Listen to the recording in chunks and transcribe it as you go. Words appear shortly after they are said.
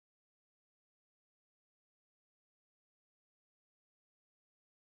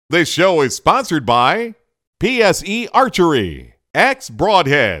This show is sponsored by PSE Archery, Axe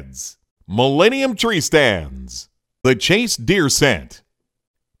Broadheads, Millennium Tree Stands, The Chase Deer Scent,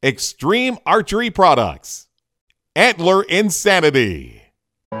 Extreme Archery Products, Antler Insanity.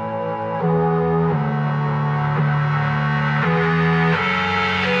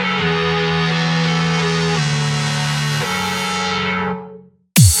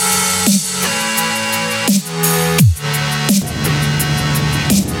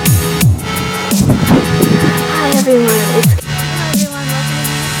 Hi everyone,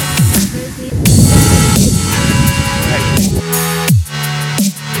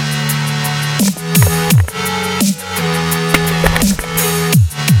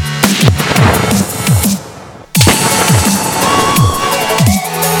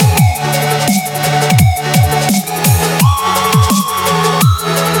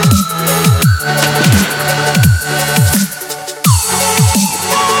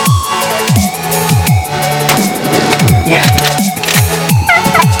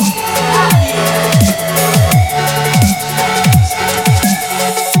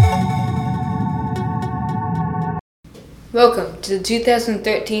 Welcome to the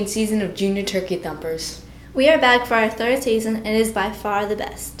 2013 season of Junior Turkey Thumpers. we are back for our third season and it is by far the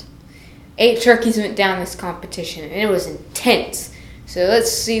best. 8 turkeys went down this competition and it was intense. So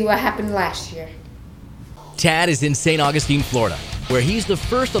let's see what happened last year. Tad is in St. Augustine, Florida, where he's the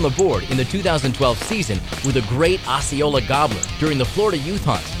first on the board in the 2012 season with a great Osceola gobbler during the Florida Youth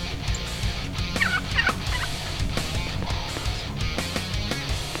Hunt.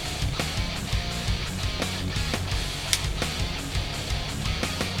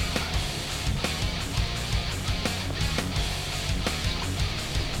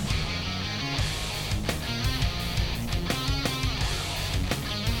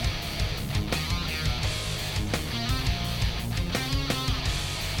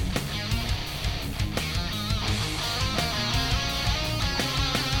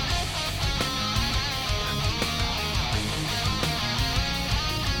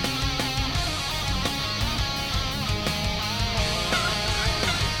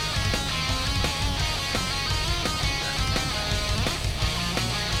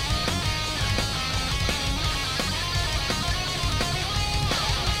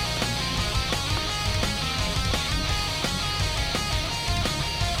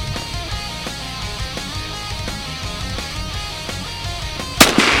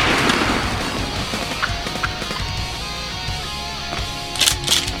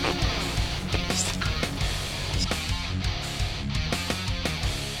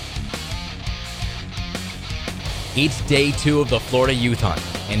 It's day 2 of the Florida Youth Hunt,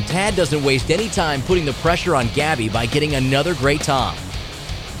 and Tad doesn't waste any time putting the pressure on Gabby by getting another great tom.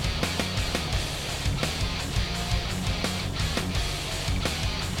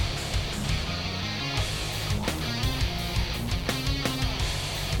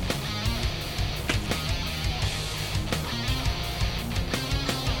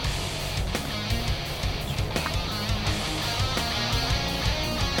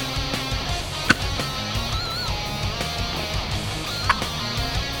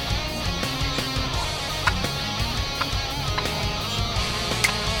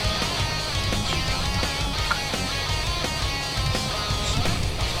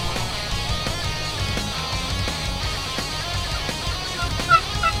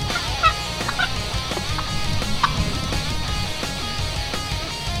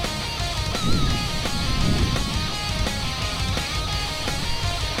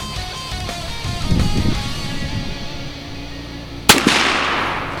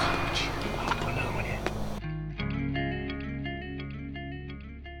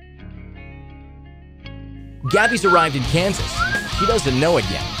 Gabby's arrived in Kansas. She doesn't know it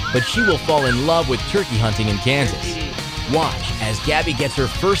yet, but she will fall in love with turkey hunting in Kansas. Watch as Gabby gets her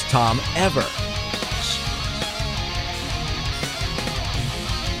first tom ever.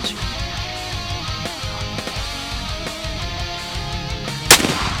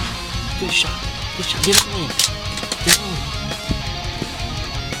 Good shot. Good shot. Get it on. Get it on.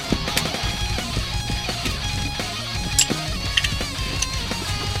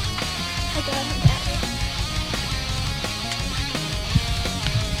 I got him.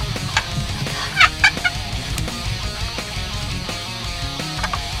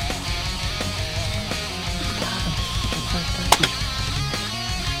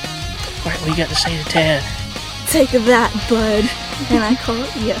 All right, what do you got to say to Tad? Take that, bud. And I call it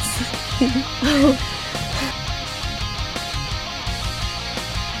yes.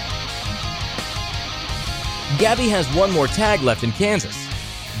 Gabby has one more tag left in Kansas.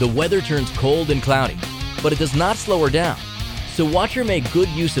 The weather turns cold and cloudy, but it does not slow her down. So watch her make good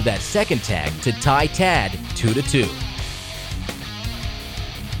use of that second tag to tie Tad 2-2.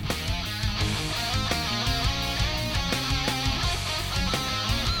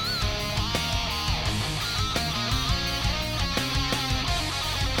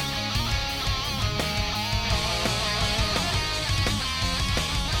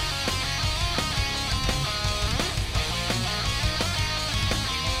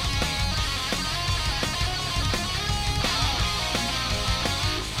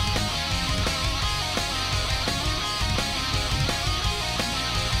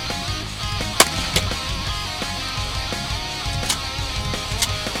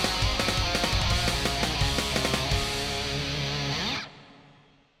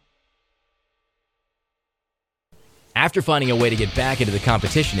 After finding a way to get back into the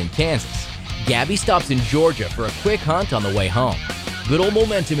competition in Kansas, Gabby stops in Georgia for a quick hunt on the way home. Good old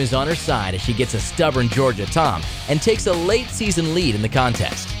momentum is on her side as she gets a stubborn Georgia Tom and takes a late season lead in the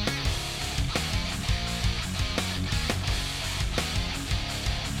contest.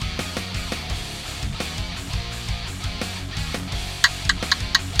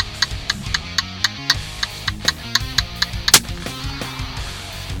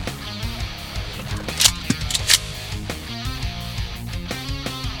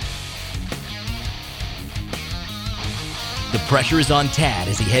 The pressure is on Tad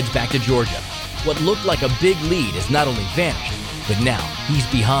as he heads back to Georgia. What looked like a big lead has not only vanished, but now he's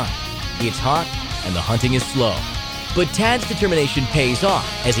behind. It's hot and the hunting is slow. But Tad's determination pays off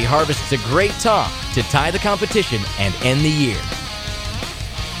as he harvests a great tom to tie the competition and end the year.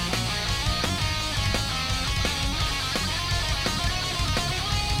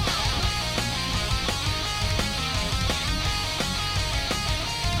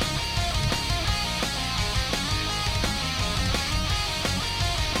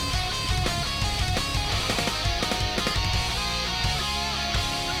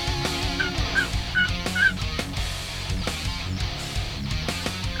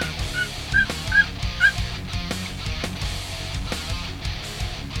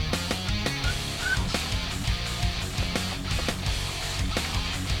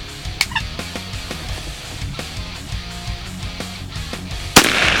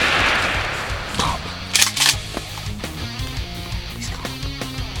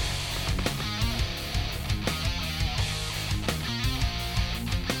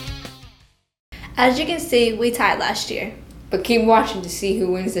 As you can see, we tied last year. But keep watching to see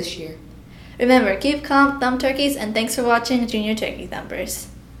who wins this year. Remember, keep calm, thumb turkeys, and thanks for watching Junior Turkey Thumpers.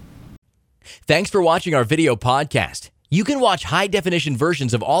 Thanks for watching our video podcast. You can watch high-definition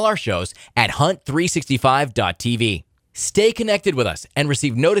versions of all our shows at hunt365.tv. Stay connected with us and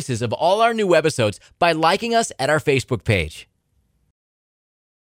receive notices of all our new episodes by liking us at our Facebook page.